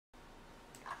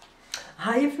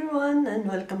Hi everyone and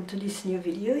welcome to this new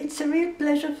video. It's a real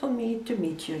pleasure for me to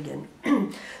meet you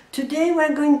again. Today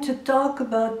we're going to talk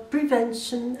about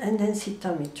prevention and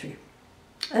densitometry.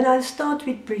 And I'll start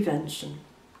with prevention.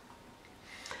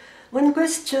 One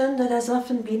question that has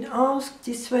often been asked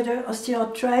is whether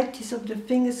osteoarthritis of the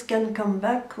fingers can come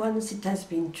back once it has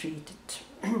been treated.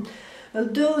 Well,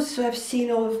 those who have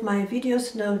seen all of my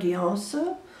videos know the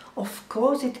answer. Of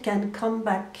course it can come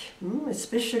back,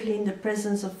 especially in the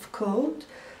presence of cold,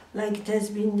 like it has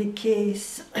been the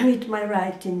case with my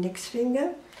right index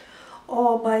finger,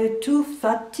 or by a too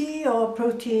fatty or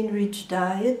protein-rich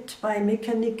diet, by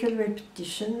mechanical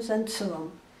repetitions and so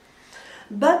on.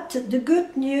 But the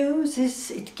good news is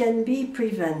it can be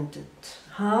prevented.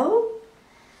 How?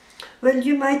 Well,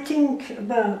 you might think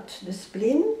about the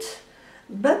splint,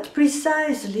 but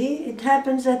precisely it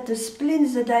happens that the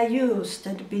splints that I used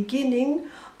at the beginning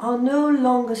are no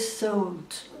longer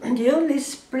sold. The only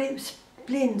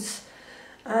splints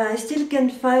I still can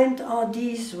find are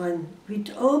these ones,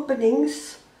 with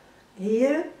openings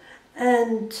here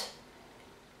and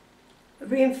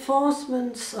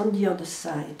reinforcements on the other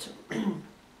side.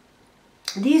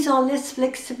 These are less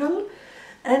flexible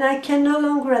and I can no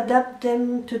longer adapt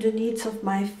them to the needs of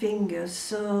my fingers.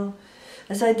 So,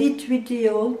 as I did with the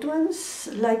old ones,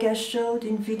 like I showed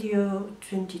in video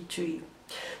 23.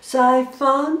 So I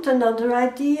found another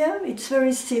idea. It's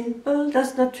very simple,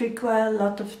 does not require a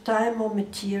lot of time or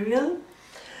material.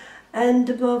 And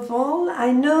above all,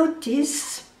 I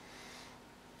noticed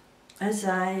as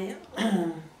I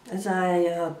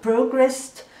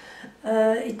progressed,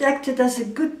 it acted as a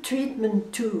good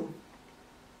treatment too.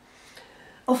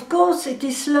 Of course, it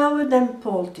is slower than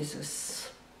poultices.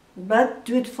 But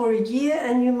do it for a year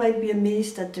and you might be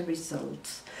amazed at the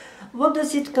results. What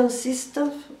does it consist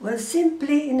of? Well,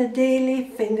 simply in a daily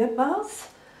finger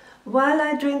bath while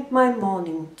I drink my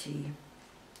morning tea.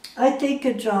 I take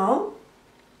a jar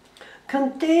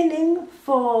containing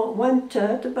for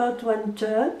about one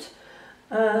third,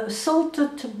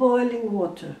 salted boiling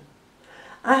water.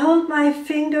 I hold my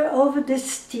finger over the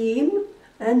steam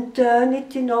and turn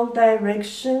it in all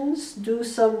directions, do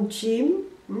some gym.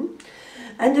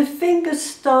 And the finger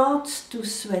starts to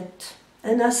sweat,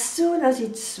 and as soon as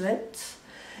it sweats,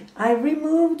 I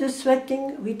remove the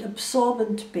sweating with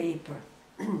absorbent paper.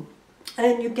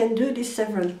 And you can do this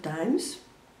several times.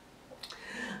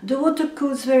 The water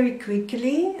cools very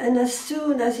quickly, and as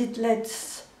soon as it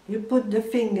lets you put the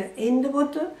finger in the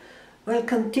water, well,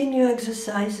 continue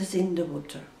exercises in the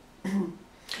water.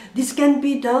 This can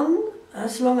be done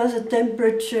as long as the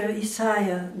temperature is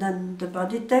higher than the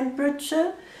body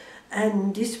temperature,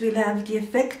 and this will have the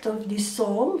effect of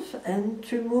dissolve and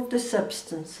remove the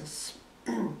substances.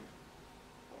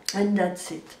 And that's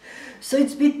it. So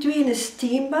it's between a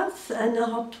steam bath and a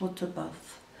hot water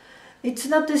bath. It's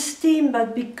not a steam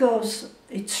bath because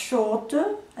it's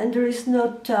shorter and there is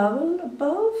no towel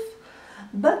above,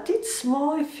 but it's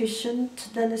more efficient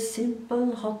than a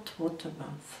simple hot water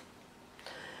bath.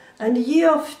 And a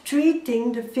year of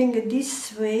treating the finger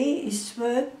this way is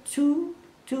worth 2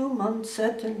 months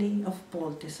certainly of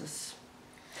poultices.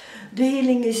 The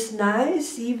healing is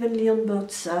nice, evenly on both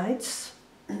sides,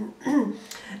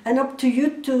 and up to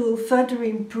you to further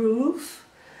improve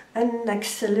and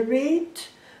accelerate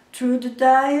through the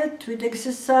diet, with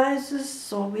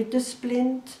exercises or with the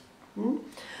splint.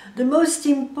 The most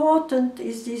important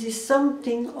is this is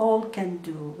something all can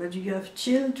do, whether you have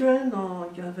children or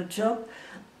you have a job.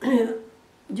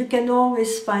 You can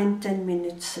always find 10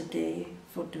 minutes a day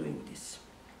for doing this.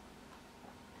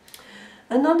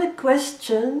 Another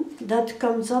question that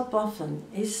comes up often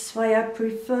is why I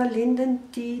prefer linden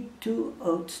tea to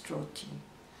oat straw tea.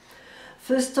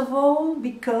 First of all,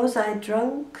 because I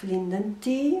drank linden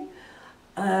tea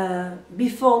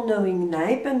before knowing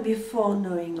Nijp and before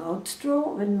knowing oat straw,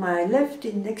 when my left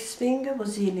index finger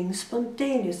was healing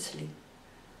spontaneously.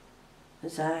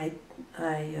 As I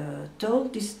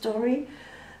told this story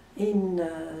in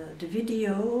the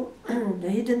video, the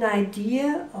hidden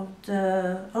idea of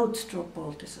the oat straw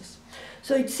poultices.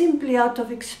 So it's simply out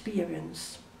of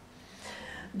experience.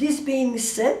 This being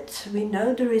said, we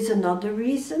know there is another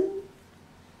reason.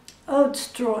 Oat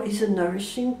straw is a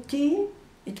nourishing tea.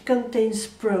 It contains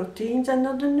proteins and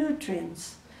other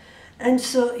nutrients. And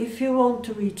so if you want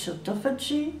to reach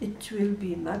autophagy, it will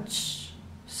be much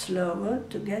slower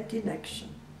to get in action.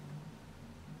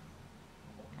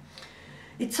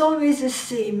 It's always the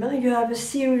same. You have a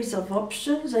series of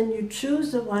options and you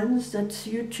choose the ones that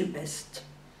suit you best.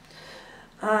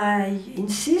 I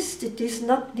insist it is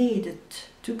not needed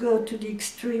to go to the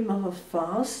extreme of a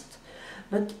fast,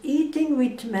 but eating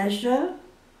with measure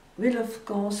will of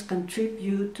course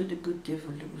contribute to the good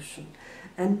evolution.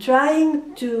 And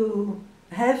trying to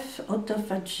have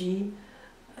autophagy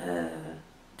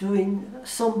doing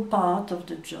some part of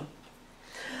the job.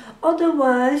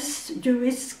 Otherwise, you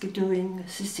risk doing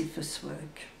Sisyphus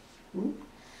work.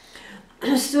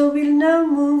 So we'll now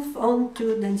move on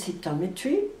to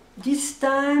densitometry. This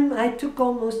time I took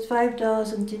almost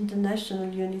 5,000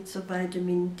 international units of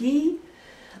vitamin D,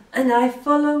 and I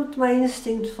followed my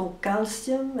instinct for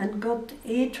calcium and got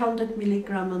 800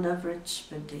 milligram on average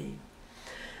per day.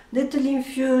 Lethal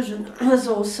infusion was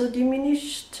also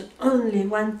diminished, only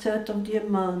 1/3 of the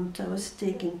amount I was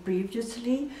taking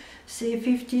previously, say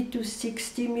 50 to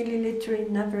 60 milliliter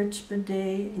in average per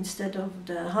day instead of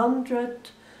the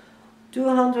 100 to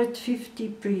 150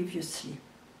 previously.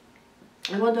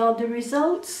 And what are the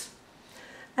results?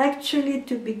 Actually,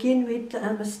 to begin with,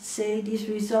 I must say these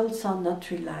results are not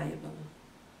reliable.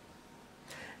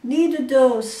 Neither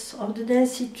those of the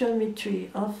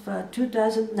densitometry of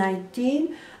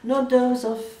 2019 nor those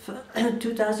of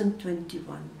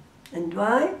 2021. And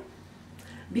why?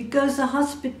 Because the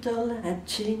hospital had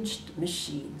changed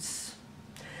machines.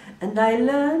 And I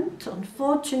learned,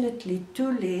 unfortunately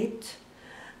too late,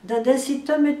 that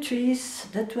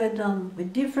densitometries that were done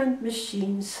with different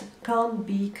machines can't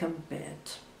be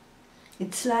compared.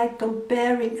 It's like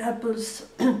comparing apples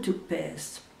to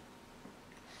pears.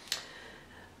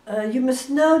 You must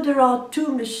know there are two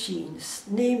machines,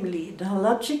 namely the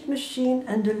hologic machine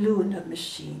and the lunar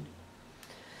machine.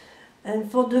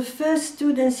 And for the first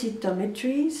two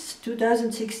densitometries,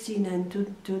 2016 and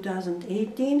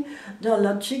 2018, the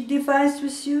hologic device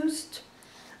was used.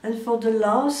 And for the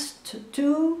last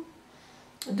two,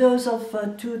 those of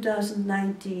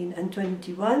 2019 and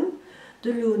 21,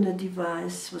 the lunar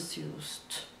device was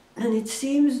used. And it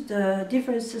seems the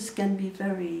differences can be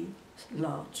very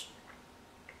large.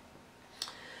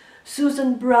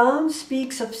 Susan Brown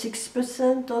speaks of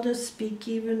 6%, others speak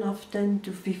even of 10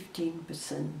 to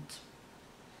 15%.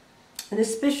 And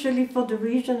especially for the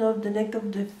region of the neck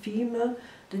of the femur,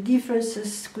 the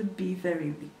differences could be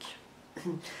very weak.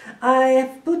 I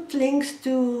have put links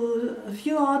to a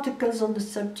few articles on the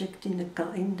subject in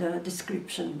the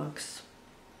description box.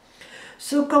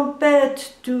 So compared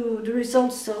to the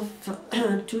results of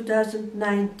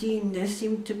 2019, there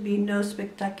seemed to be no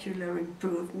spectacular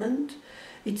improvement.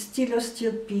 It's still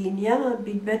osteopenia, a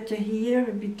bit better here,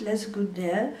 a bit less good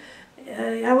there.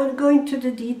 I won't go into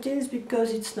the details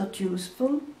because it's not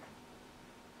useful.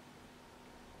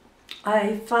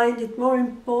 I find it more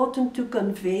important to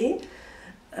convey.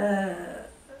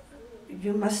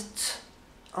 You must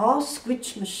ask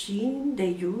which machine they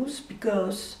use,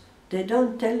 because they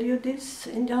don't tell you this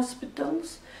in the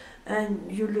hospitals,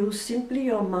 and you lose simply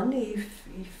your money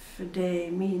if they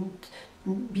mean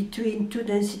between two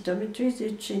densitometries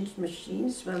they change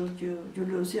machines. Well, you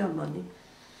lose your money.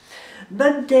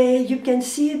 But you can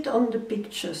see it on the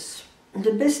pictures.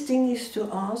 The best thing is to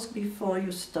ask before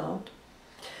you start.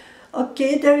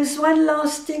 Okay, there is one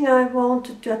last thing I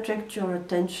wanted to attract your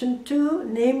attention to,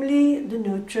 namely the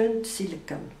nutrient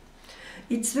silicon.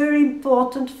 It's very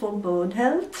important for bone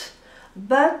health,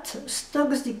 but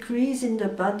stocks decrease in the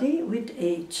body with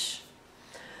age.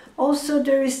 Also,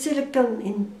 there is silicon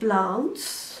in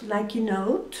plants, like in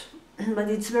oat, but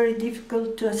it's very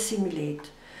difficult to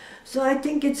assimilate. So I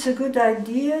think it's a good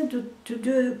idea to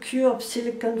do a cure of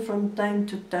silicon from time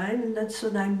to time, and that's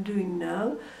what I'm doing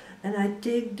now. And I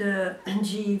take the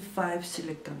G5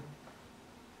 silicon.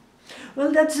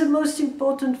 Well, that's the most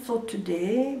important for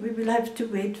today. We will have to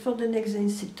wait for the next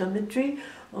densitometry,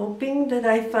 hoping that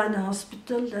I find a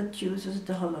hospital that uses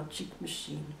the hologic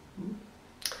machine.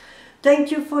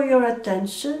 Thank you for your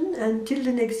attention. Until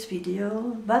the next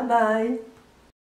video. Bye-bye.